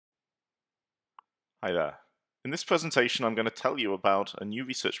Hi there. In this presentation, I'm going to tell you about a new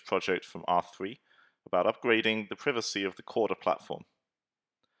research project from R3 about upgrading the privacy of the Corda platform.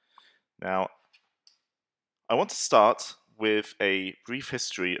 Now, I want to start with a brief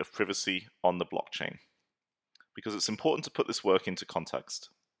history of privacy on the blockchain, because it's important to put this work into context.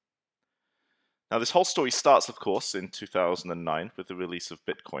 Now, this whole story starts, of course, in 2009 with the release of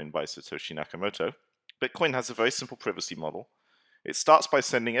Bitcoin by Satoshi Nakamoto. Bitcoin has a very simple privacy model. It starts by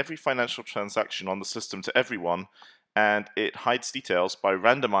sending every financial transaction on the system to everyone, and it hides details by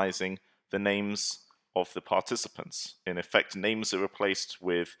randomizing the names of the participants. In effect, names are replaced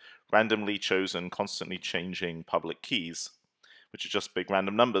with randomly chosen, constantly changing public keys, which are just big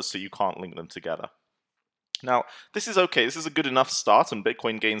random numbers, so you can't link them together. Now, this is okay. This is a good enough start, and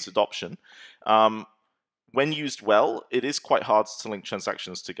Bitcoin gains adoption. When used well, it is quite hard to link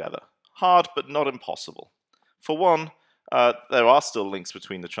transactions together. Hard, but not impossible. For one, there are still links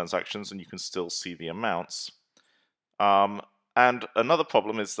between the transactions, and you can still see the amounts. And another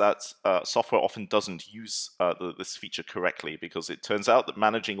problem is that software often doesn't use this feature correctly, because it turns out that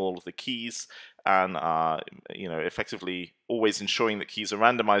managing all of the keys and effectively always ensuring that keys are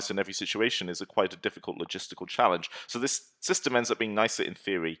randomized in every situation is quite a difficult logistical challenge. So this system ends up being nicer in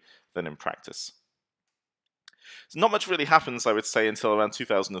theory than in practice. So not much really happens, I would say, until around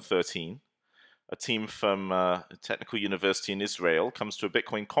 2013. A team from a technical university in Israel comes to a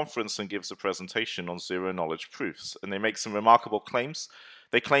Bitcoin conference and gives a presentation on zero-knowledge proofs. And they make some remarkable claims.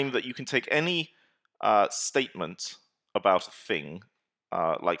 They claim that you can take any statement about a thing,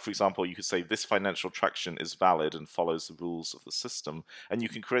 like, for example, you could say this financial transaction is valid and follows the rules of the system, and you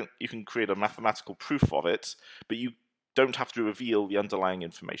can create a mathematical proof of it, but you don't have to reveal the underlying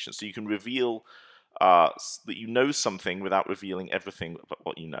information. So you can reveal that you know something without revealing everything about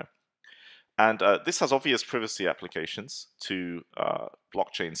what you know. And this has obvious privacy applications to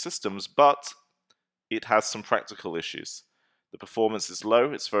blockchain systems, but it has some practical issues. The performance is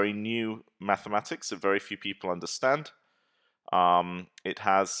low, it's very new mathematics that very few people understand. It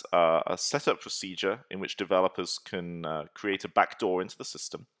has a setup procedure in which developers can create a backdoor into the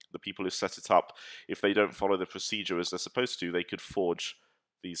system. The people who set it up, if they don't follow the procedure as they're supposed to, they could forge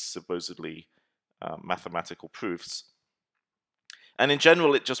these supposedly mathematical proofs. And in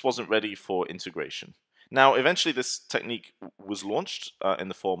general, it just wasn't ready for integration. Now, eventually this technique was launched in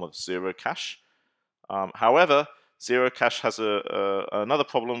the form of zero cash. However, zero cash has another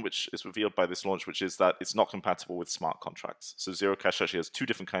problem, which is revealed by this launch, which is that it's not compatible with smart contracts. So zero cash actually has two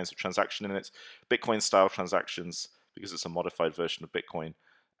different kinds of transaction in it: Bitcoin-style transactions, because it's a modified version of Bitcoin,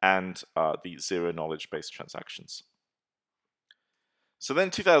 and the zero-knowledge-based transactions. So then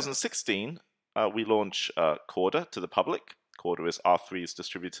in 2016, we launch Corda to the public. Corda is R3's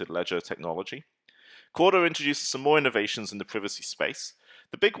distributed ledger technology. Corda introduces some more innovations in the privacy space.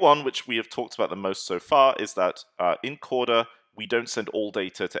 The big one, which we have talked about the most so far, is that in Corda, we don't send all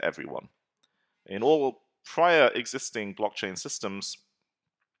data to everyone. In all prior existing blockchain systems,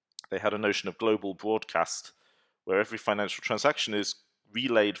 they had a notion of global broadcast, where every financial transaction is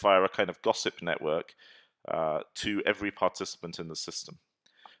relayed via a kind of gossip network to every participant in the system.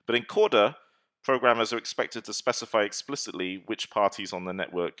 But in Corda, programmers are expected to specify explicitly which parties on the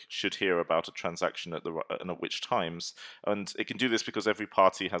network should hear about a transaction and at which times. And it can do this because every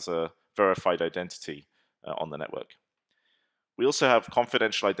party has a verified identity on the network. We also have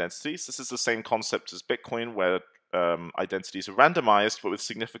confidential identities. This is the same concept as Bitcoin, where identities are randomized, but with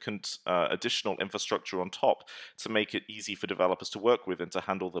significant additional infrastructure on top to make it easy for developers to work with and to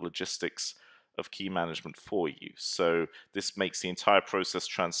handle the logistics of key management for you. So this makes the entire process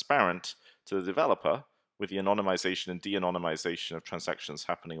transparent to the developer, with the anonymization and de-anonymization of transactions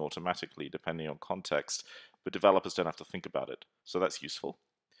happening automatically depending on context, but developers don't have to think about it. So that's useful.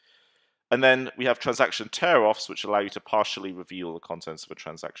 And then we have transaction tear-offs, which allow you to partially reveal the contents of a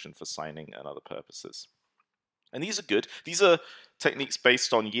transaction for signing and other purposes. And these are good. These are techniques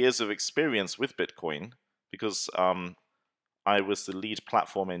based on years of experience with Bitcoin, because I was the lead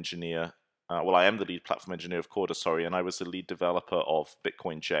platform engineer. I am the lead platform engineer of Corda, and I was the lead developer of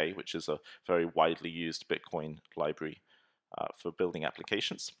Bitcoin J, which is a very widely used Bitcoin library for building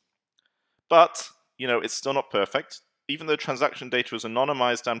applications. But, it's still not perfect. Even though transaction data is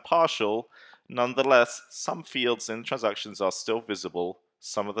anonymized and partial, nonetheless, some fields in transactions are still visible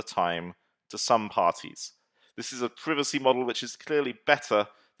some of the time to some parties. This is a privacy model which is clearly better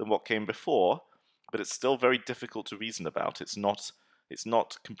than what came before, but it's still very difficult to reason about. It's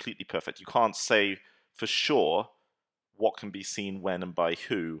not completely perfect. You can't say for sure what can be seen when and by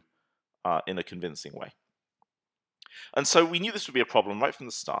who in a convincing way. And so we knew this would be a problem right from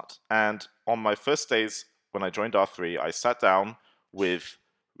the start. And on my first days when I joined R3, I sat down with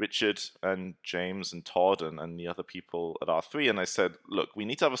Richard and James and Todd and the other people at R3, and I said, look, we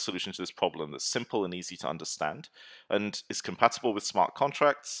need to have a solution to this problem that's simple and easy to understand and is compatible with smart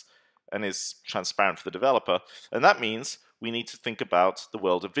contracts and is transparent for the developer. And that means we need to think about the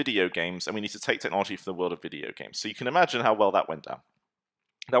world of video games, and we need to take technology from the world of video games. So you can imagine how well that went down.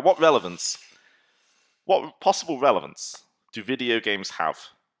 Now, what possible relevance do video games have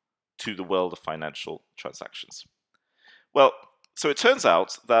to the world of financial transactions? Well, so it turns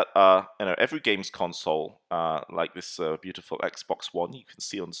out that every games console, like this beautiful Xbox One you can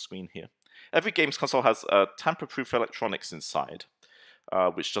see on the screen here, every games console has tamper-proof electronics inside,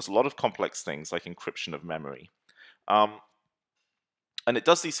 which does a lot of complex things like encryption of memory. And it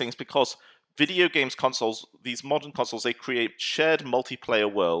does these things because video games consoles, these modern consoles, they create shared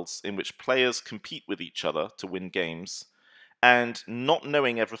multiplayer worlds in which players compete with each other to win games, and not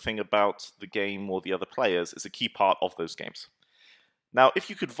knowing everything about the game or the other players is a key part of those games. Now, if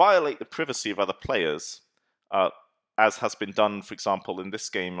you could violate the privacy of other players, as has been done, for example, in this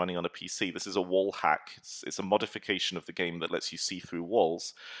game running on a PC, this is a wall hack, it's a modification of the game that lets you see through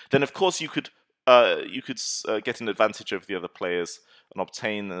walls, then of course you could get an advantage over the other players and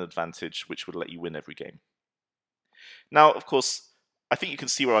obtain an advantage which would let you win every game. Now, of course, I think you can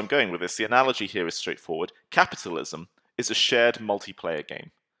see where I'm going with this. The analogy here is straightforward. Capitalism is a shared multiplayer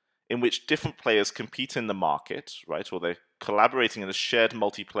game in which different players compete in the market, right? Or they're collaborating in a shared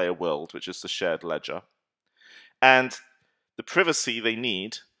multiplayer world, which is the shared ledger. And the privacy they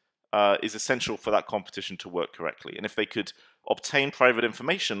need is essential for that competition to work correctly. And if they could obtain private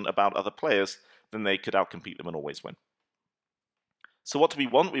information about other players, then they could outcompete them and always win. So what do we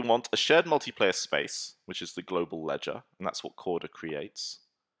want? We want a shared multiplayer space, which is the global ledger, and that's what Corda creates.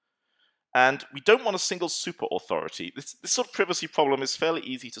 And we don't want a single super authority. This sort of privacy problem is fairly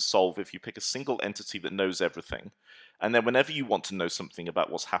easy to solve if you pick a single entity that knows everything. And then whenever you want to know something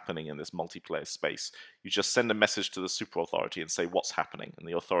about what's happening in this multiplayer space, you just send a message to the super authority and say what's happening. And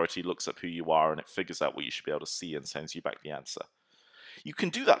the authority looks up who you are and it figures out what you should be able to see and sends you back the answer. You can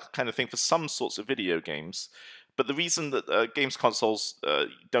do that kind of thing for some sorts of video games, but the reason that games consoles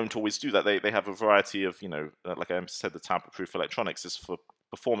don't always do that, they have a variety of, like I said, the tamper-proof electronics is for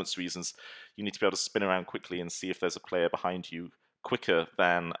performance reasons. You need to be able to spin around quickly and see if there's a player behind you quicker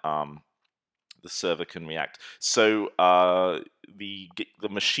than the server can react. So the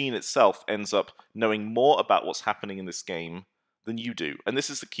machine itself ends up knowing more about what's happening in this game than you do. And this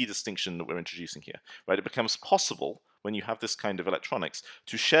is the key distinction that we're introducing here, right? It becomes possible when you have this kind of electronics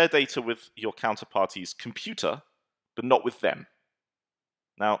to share data with your counterparty's computer, but not with them.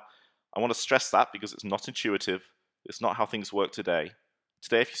 Now, I want to stress that because it's not intuitive. It's not how things work today.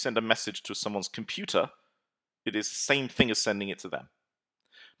 Today, if you send a message to someone's computer, it is the same thing as sending it to them.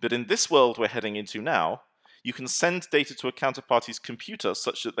 But in this world we're heading into now, you can send data to a counterparty's computer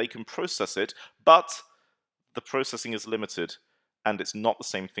such that they can process it, but the processing is limited, and it's not the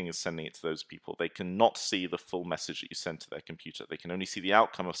same thing as sending it to those people. They cannot see the full message that you send to their computer. They can only see the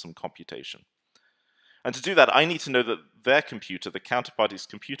outcome of some computation. And to do that, I need to know that their computer, the counterparty's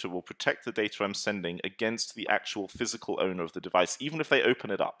computer, will protect the data I'm sending against the actual physical owner of the device, even if they open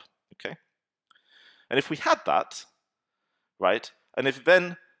it up, okay? And if we had that, right, and if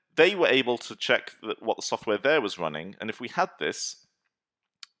then they were able to check what the software there was running, and if we had this,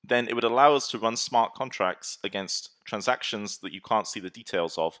 then it would allow us to run smart contracts against transactions that you can't see the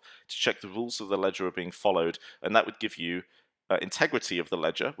details of to check the rules of the ledger are being followed, and that would give you integrity of the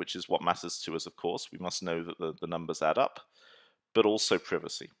ledger, which is what matters to us, of course. We must know that the numbers add up, but also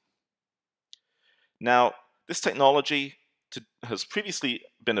privacy. Now, this technology has previously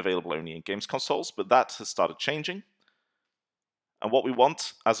been available only in games consoles, but that has started changing. And what we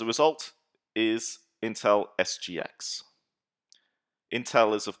want, as a result, is Intel SGX.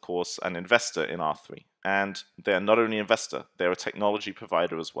 Intel is, of course, an investor in R3, and they're not only an investor, they're a technology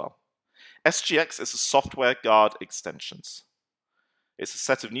provider as well. SGX is a software guard extensions. It's a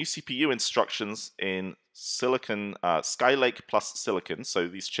set of new CPU instructions in silicon, Skylake plus silicon, so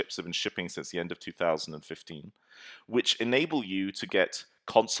these chips have been shipping since the end of 2015, which enable you to get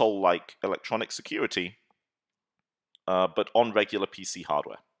console-like electronic security, but on regular PC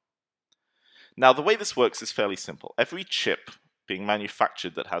hardware. Now, the way this works is fairly simple. Every chip being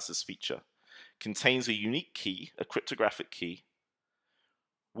manufactured that has this feature contains a unique key, a cryptographic key,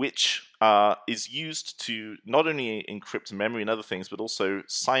 which is used to not only encrypt memory and other things, but also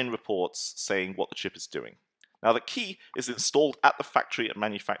sign reports saying what the chip is doing. Now, the key is installed at the factory at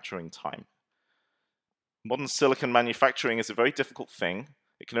manufacturing time. Modern silicon manufacturing is a very difficult thing.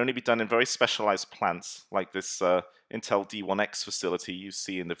 It can only be done in very specialized plants, like this Intel D1X facility you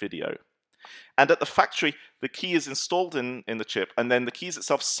see in the video. And at the factory, the key is installed in the chip, and then the key is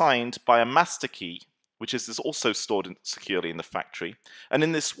itself signed by a master key, which is also stored securely in the factory. And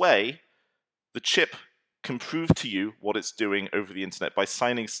in this way, the chip can prove to you what it's doing over the internet by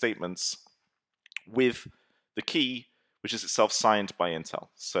signing statements with the key, which is itself signed by Intel.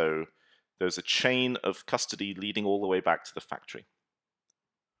 So there's a chain of custody leading all the way back to the factory.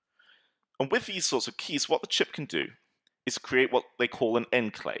 And with these sorts of keys, what the chip can do is create what they call an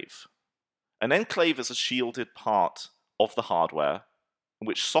enclave. An enclave is a shielded part of the hardware in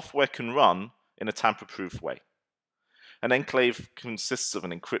which software can run in a tamper-proof way. An enclave consists of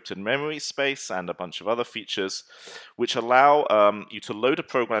an encrypted memory space and a bunch of other features which allow you to load a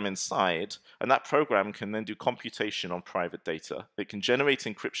program inside, and that program can then do computation on private data. It can generate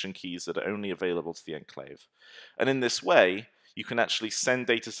encryption keys that are only available to the enclave. And in this way, you can actually send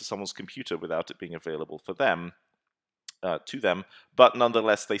data to someone's computer without it being available for them, to them, but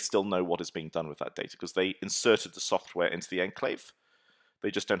nonetheless they still know what is being done with that data because they inserted the software into the enclave. They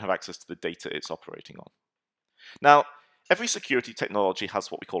just don't have access to the data it's operating on. Now, every security technology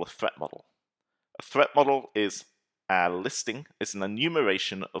has what we call a threat model. A threat model is a listing, it's an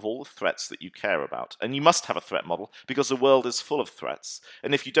enumeration of all the threats that you care about. And you must have a threat model because the world is full of threats.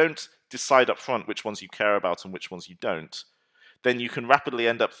 And if you don't decide up front which ones you care about and which ones you don't, then you can rapidly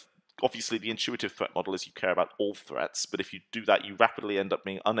end up, obviously the intuitive threat model is you care about all threats, but if you do that, you rapidly end up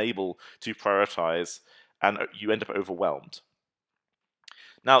being unable to prioritize and you end up overwhelmed.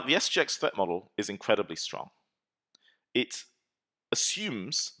 Now, the SGX threat model is incredibly strong. It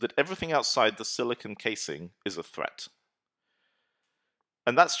assumes that everything outside the silicon casing is a threat.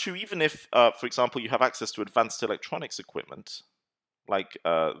 And that's true even if, for example, you have access to advanced electronics equipment, like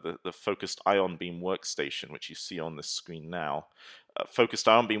the focused ion beam workstation, which you see on this screen now. Focused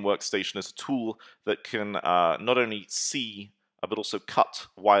ion beam workstation is a tool that can not only see but also cut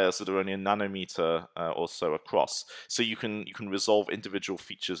wires that are only a nanometer or so across. So you can resolve individual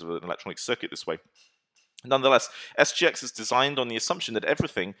features of an electronic circuit this way. Nonetheless, SGX is designed on the assumption that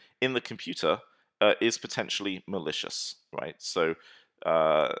everything in the computer is potentially malicious, right? So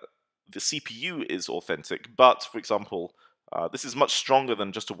the CPU is authentic, but for example, this is much stronger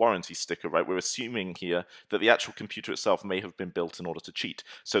than just a warranty sticker, right? We're assuming here that the actual computer itself may have been built in order to cheat.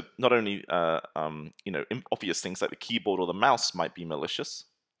 So not only obvious things like the keyboard or the mouse might be malicious,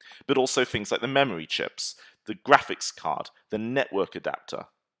 but also things like the memory chips, the graphics card, the network adapter,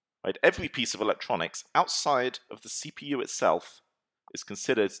 right? Every piece of electronics outside of the CPU itself is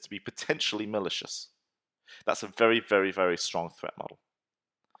considered to be potentially malicious. That's a very, very, very strong threat model.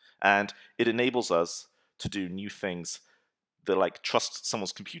 And it enables us to do new things that like trust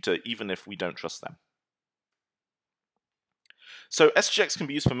someone's computer even if we don't trust them. So SGX can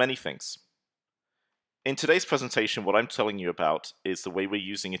be used for many things. In today's presentation, what I'm telling you about is the way we're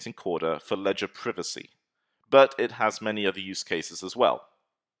using it in Corda for ledger privacy, but it has many other use cases as well.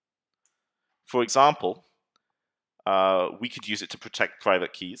 For example, we could use it to protect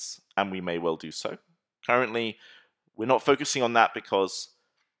private keys, and we may well do so. Currently, we're not focusing on that because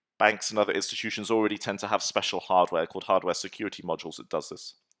banks and other institutions already tend to have special hardware called hardware security modules that does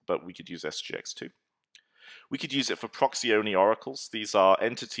this, but we could use SGX too. We could use it for proxy-only oracles. These are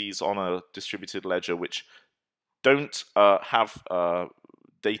entities on a distributed ledger which don't have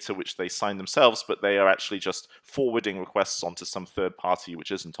data which they sign themselves, but they are actually just forwarding requests onto some third party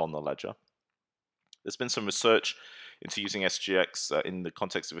which isn't on the ledger. There's been some research into using SGX in the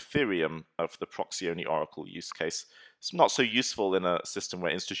context of Ethereum for the proxy-only oracle use case. It's not so useful in a system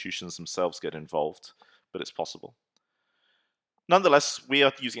where institutions themselves get involved, but it's possible. Nonetheless, we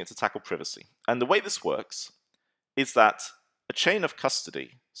are using it to tackle privacy. And the way this works is that a chain of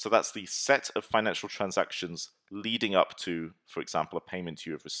custody, so that's the set of financial transactions leading up to, for example, a payment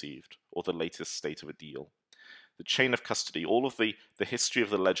you have received or the latest state of a deal. The chain of custody, all of the history of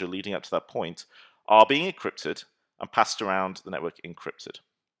the ledger leading up to that point are being encrypted and passed around the network encrypted.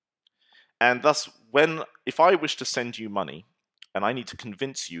 And thus, if I wish to send you money, and I need to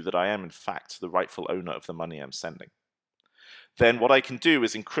convince you that I am in fact the rightful owner of the money I'm sending, then what I can do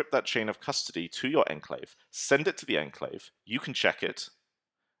is encrypt that chain of custody to your enclave, send it to the enclave, you can check it,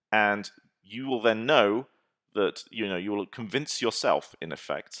 and you will then know that, you will convince yourself, in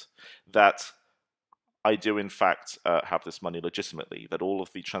effect, that I do in fact have this money legitimately, that all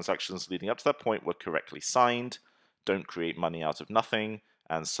of the transactions leading up to that point were correctly signed, don't create money out of nothing,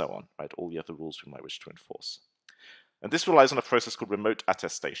 and so on, right? All the other rules we might wish to enforce. And this relies on a process called remote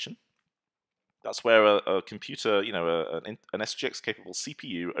attestation. That's where a computer, an SGX-capable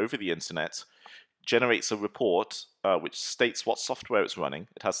CPU over the internet generates a report which states what software it's running.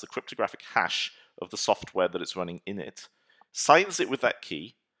 It has the cryptographic hash of the software that it's running in it, signs it with that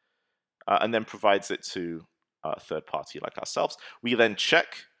key, and then provides it to a third party like ourselves. We then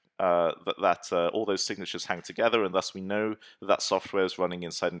check that all those signatures hang together, and thus we know that that software is running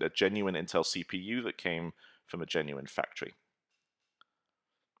inside a genuine Intel CPU that came from a genuine factory.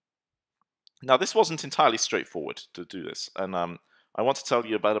 Now, this wasn't entirely straightforward to do this, and I want to tell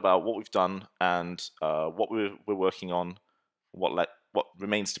you about what we've done and what we're working on, what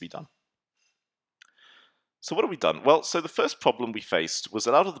remains to be done. So what have we done? Well, so the first problem we faced was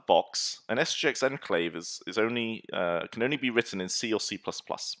that out of the box, an SGX enclave can only be written in C or C++.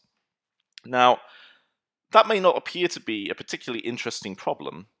 Now, that may not appear to be a particularly interesting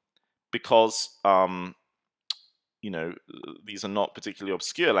problem because these are not particularly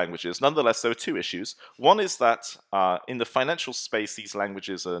obscure languages. Nonetheless, there are two issues. One is that in the financial space, these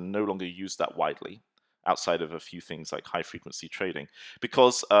languages are no longer used that widely, outside of a few things like high-frequency trading,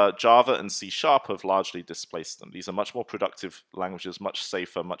 because Java and C# have largely displaced them. These are much more productive languages, much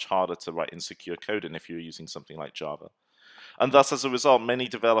safer, much harder to write insecure code in if you're using something like Java. And thus, as a result, many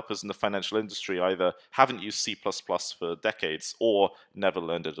developers in the financial industry either haven't used C++ for decades or never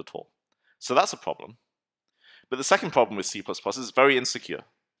learned it at all. So that's a problem. But the second problem with C++ is it's very insecure.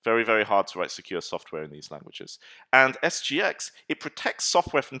 Very, very hard to write secure software in these languages. And SGX, it protects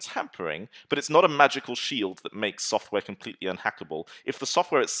software from tampering, but it's not a magical shield that makes software completely unhackable. If the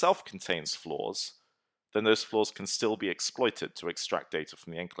software itself contains flaws, then those flaws can still be exploited to extract data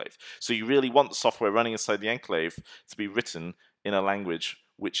from the enclave. So you really want the software running inside the enclave to be written in a language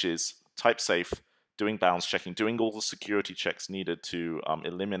which is type safe, doing bounds checking, doing all the security checks needed to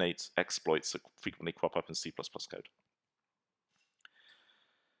eliminate exploits that frequently crop up in C++ code.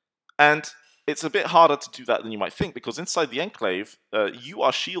 And it's a bit harder to do that than you might think, because inside the enclave, you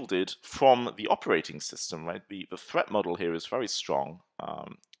are shielded from the operating system, right? The threat model here is very strong.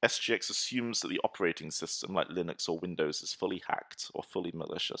 SGX assumes that the operating system, like Linux or Windows, is fully hacked or fully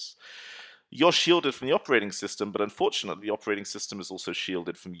malicious. You're shielded from the operating system, but unfortunately, the operating system is also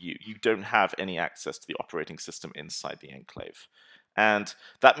shielded from you. You don't have any access to the operating system inside the enclave. And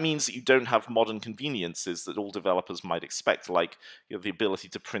that means that you don't have modern conveniences that all developers might expect, like the ability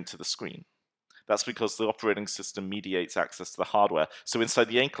to print to the screen. That's because the operating system mediates access to the hardware. So inside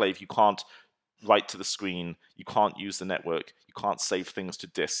the enclave, you can't write to the screen, you can't use the network, you can't save things to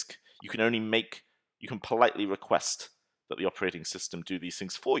disk. You can politely request that the operating system do these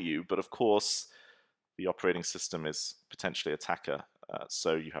things for you, but of course, the operating system is potentially an attacker,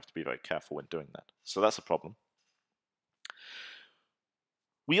 so you have to be very careful when doing that. So that's a problem.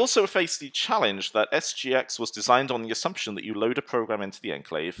 We also face the challenge that SGX was designed on the assumption that you load a program into the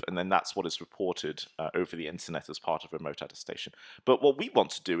enclave, and then that's what is reported over the internet as part of remote attestation. But what we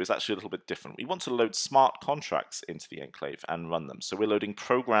want to do is actually a little bit different. We want to load smart contracts into the enclave and run them. So we're loading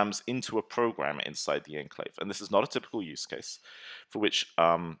programs into a program inside the enclave. And this is not a typical use case for which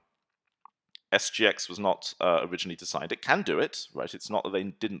SGX was not originally designed. It can do it, right? It's not that they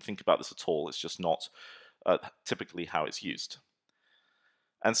didn't think about this at all. It's just not typically how it's used.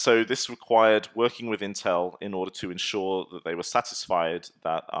 And so this required working with Intel in order to ensure that they were satisfied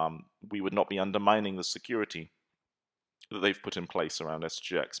that we would not be undermining the security that they've put in place around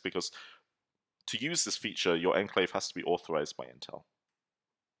SGX, because to use this feature, your enclave has to be authorized by Intel.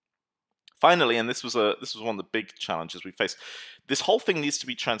 Finally, and this was one of the big challenges we faced, this whole thing needs to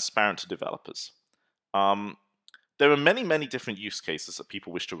be transparent to developers. There are many, many different use cases that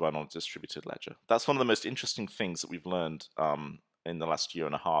people wish to run on a distributed ledger. That's one of the most interesting things that we've learned in the last year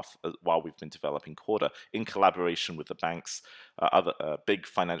and a half while we've been developing Corda, in collaboration with the banks, other big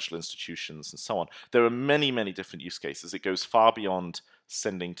financial institutions, and so on. There are many, many different use cases. It goes far beyond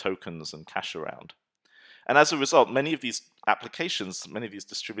sending tokens and cash around. And as a result, many of these applications, many of these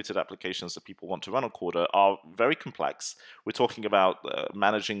distributed applications that people want to run on Corda are very complex. We're talking about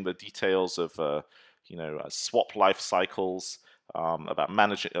managing the details of swap life cycles, about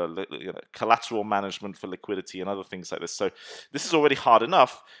managing collateral management for liquidity and other things like this. So this is already hard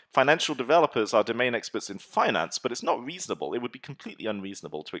enough. Financial developers are domain experts in finance, but it's not reasonable. It would be completely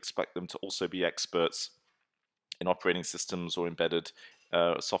unreasonable to expect them to also be experts in operating systems or embedded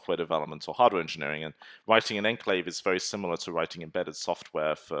software development or hardware engineering. And writing an enclave is very similar to writing embedded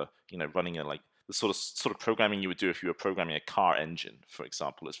software for running the sort of programming you would do if you were programming a car engine, for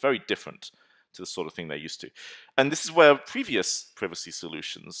example. It's very different to the sort of thing they're used to. And this is where previous privacy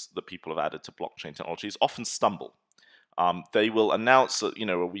solutions that people have added to blockchain technologies often stumble. They will announce that,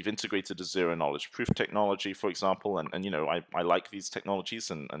 we've integrated a zero-knowledge proof technology, for example, and I like these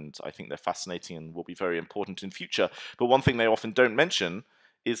technologies, and I think they're fascinating and will be very important in future. But one thing they often don't mention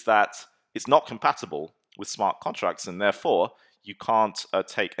is that it's not compatible with smart contracts, and therefore you can't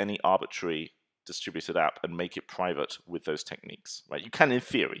take any arbitrary distributed app and make it private with those techniques, right? You can in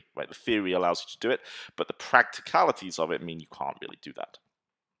theory, right? The theory allows you to do it, but the practicalities of it mean you can't really do that,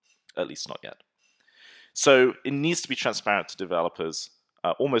 at least not yet. So it needs to be transparent to developers,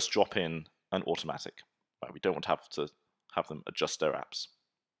 almost drop-in and automatic. Right? We don't want to have them adjust their apps.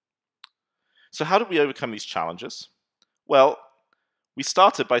 So how do we overcome these challenges? Well, we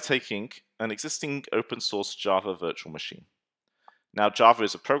started by taking an existing open source Java virtual machine. Now, Java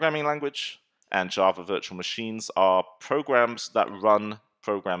is a programming language, and Java virtual machines are programs that run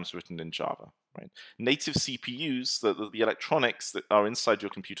programs written in Java. Right? Native CPUs, the electronics that are inside your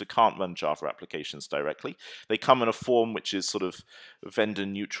computer, can't run Java applications directly. They come in a form which is sort of vendor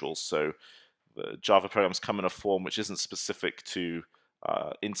neutral. So the Java programs come in a form which isn't specific to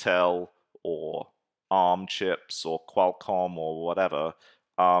Intel or ARM chips or Qualcomm or whatever.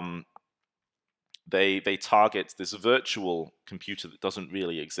 They target this virtual computer that doesn't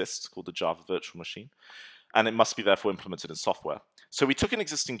really exist, called the Java virtual machine, and it must be therefore implemented in software. So we took an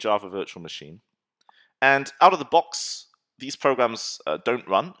existing Java virtual machine, and out of the box, these programs don't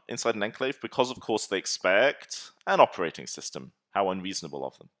run inside an enclave because, of course, they expect an operating system. How unreasonable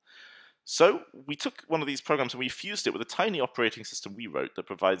of them. So we took one of these programs and we fused it with a tiny operating system we wrote that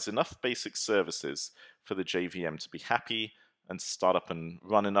provides enough basic services for the JVM to be happy and to start up and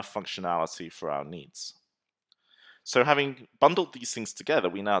run enough functionality for our needs. So having bundled these things together,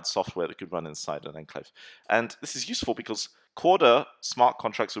 we now had software that could run inside an enclave. And this is useful because Corda smart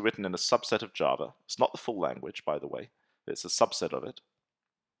contracts are written in a subset of Java. It's not the full language, by the way. It's a subset of it.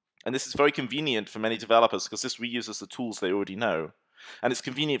 And this is very convenient for many developers because this reuses the tools they already know. And it's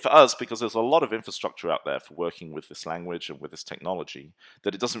convenient for us because there's a lot of infrastructure out there for working with this language and with this technology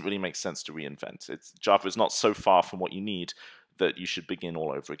that it doesn't really make sense to reinvent. Java is not so far from what you need that you should begin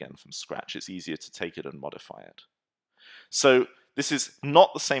all over again from scratch. It's easier to take it and modify it. So this is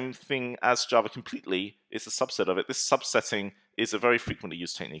not the same thing as Java completely. It's a subset of it. This subsetting is a very frequently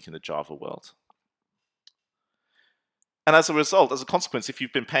used technique in the Java world. And as a result, as a consequence, if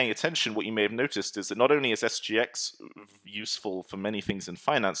you've been paying attention, what you may have noticed is that not only is SGX useful for many things in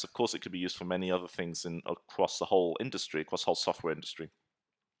finance, of course it could be used for many other things across the whole industry, across the whole software industry.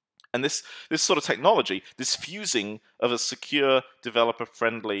 And this sort of technology, this fusing of a secure,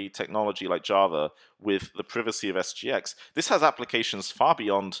 developer-friendly technology like Java with the privacy of SGX, this has applications far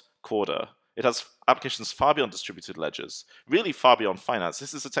beyond Corda. It has applications far beyond distributed ledgers, really far beyond finance.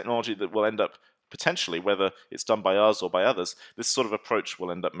 This is a technology that will end up potentially, whether it's done by us or by others, this sort of approach will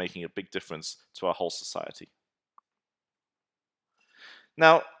end up making a big difference to our whole society.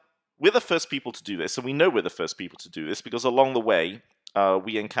 Now, we're the first people to do this, and we know we're the first people to do this because along the way,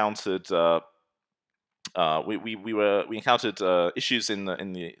 we encountered we encountered issues in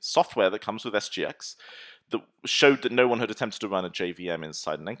the software that comes with SGX that showed that no one had attempted to run a JVM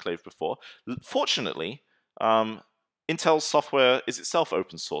inside an enclave before. Fortunately, Intel's software is itself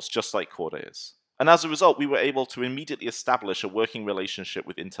open source, just like Corda is. And as a result, we were able to immediately establish a working relationship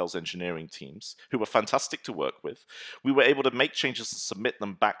with Intel's engineering teams, who were fantastic to work with. We were able to make changes and submit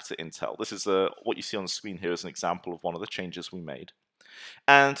them back to Intel. This is what you see on the screen here is an example of one of the changes we made.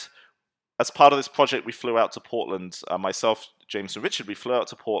 And as part of this project, we flew out to Portland. Myself, James, and Richard, we flew out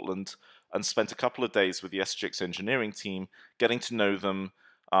to Portland and spent a couple of days with the SGX engineering team, getting to know them,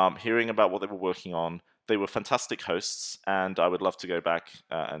 hearing about what they were working on. They were fantastic hosts, and I would love to go back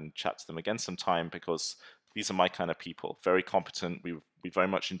and chat to them again sometime because these are my kind of people, very competent. We very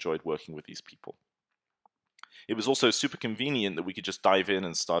much enjoyed working with these people. It was also super convenient that we could just dive in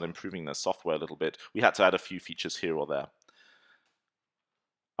and start improving their software a little bit. We had to add a few features here or there.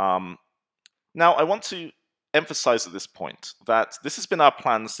 Now, I want to emphasize at this point that this has been our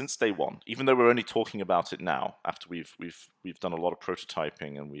plan since day one, even though we're only talking about it now after we've done a lot of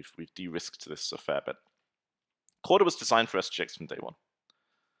prototyping and we've de-risked this a fair bit. Corda was designed for SGX from day one.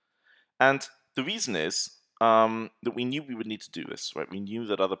 And the reason is that we knew we would need to do this, right? We knew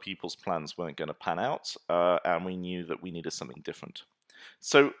that other people's plans weren't going to pan out, and we knew that we needed something different.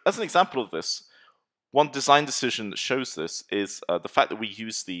 So as an example of this, one design decision that shows this is the fact that we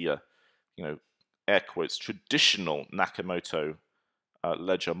use the, air quotes, traditional Nakamoto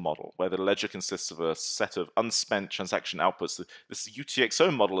ledger model, where the ledger consists of a set of unspent transaction outputs. This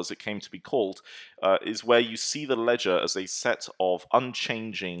UTXO model, as it came to be called, is where you see the ledger as a set of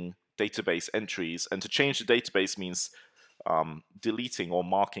unchanging database entries, and to change the database means deleting or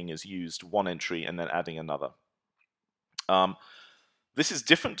marking as used one entry and then adding another. This is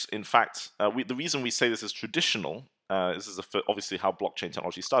different, in fact. The reason we say this is traditional, this is obviously how blockchain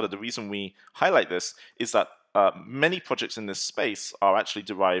technology started. The reason we highlight this is that many projects in this space are actually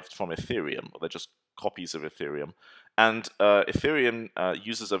derived from Ethereum, or they're just copies of Ethereum. And Ethereum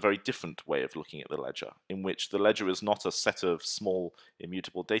uses a very different way of looking at the ledger, in which the ledger is not a set of small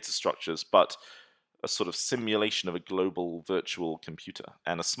immutable data structures, but a sort of simulation of a global virtual computer.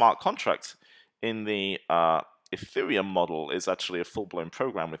 And a smart contract in the Ethereum model is actually a full-blown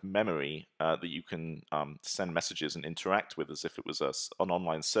program with memory that you can send messages and interact with as if it was an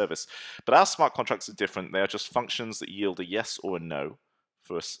online service. But our smart contracts are different. They are just functions that yield a yes or a no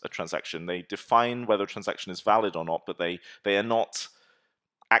for a transaction. They define whether a transaction is valid or not, but they are not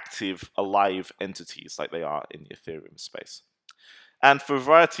active, alive entities like they are in the Ethereum space. And for a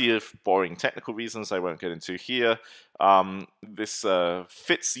variety of boring technical reasons I won't get into here, this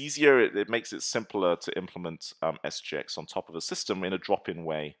fits easier. It makes it simpler to implement SGX on top of a system in a drop-in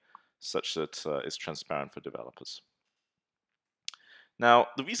way such that it's transparent for developers. Now,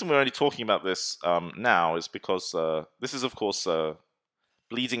 the reason we're only talking about this now is because this is, of course,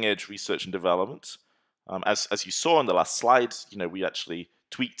 bleeding-edge research and development. As you saw on the last slide, we actually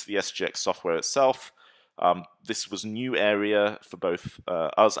tweaked the SGX software itself. This was a new area for both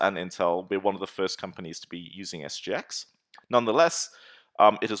us and Intel. We're one of the first companies to be using SGX. Nonetheless,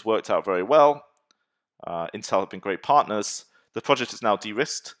 it has worked out very well. Intel have been great partners. The project is now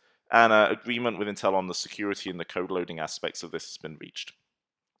de-risked, and agreement with Intel on the security and the code loading aspects of this has been reached.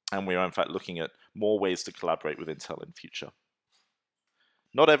 And we are in fact looking at more ways to collaborate with Intel in future.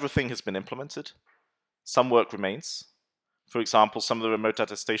 Not everything has been implemented. Some work remains. For example, some of the remote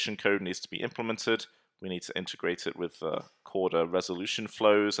attestation code needs to be implemented. We need to integrate it with Corda resolution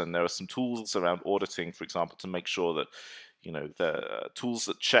flows, and there are some tools around auditing, for example, to make sure that the tools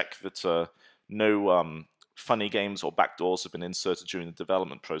that check that no funny games or backdoors have been inserted during the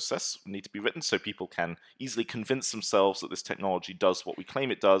development process need to be written so people can easily convince themselves that this technology does what we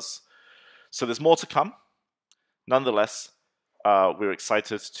claim it does. So there's more to come. Nonetheless, we're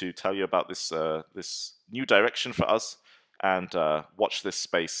excited to tell you about this new direction for us, and watch this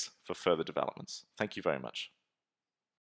space for further developments. Thank you very much.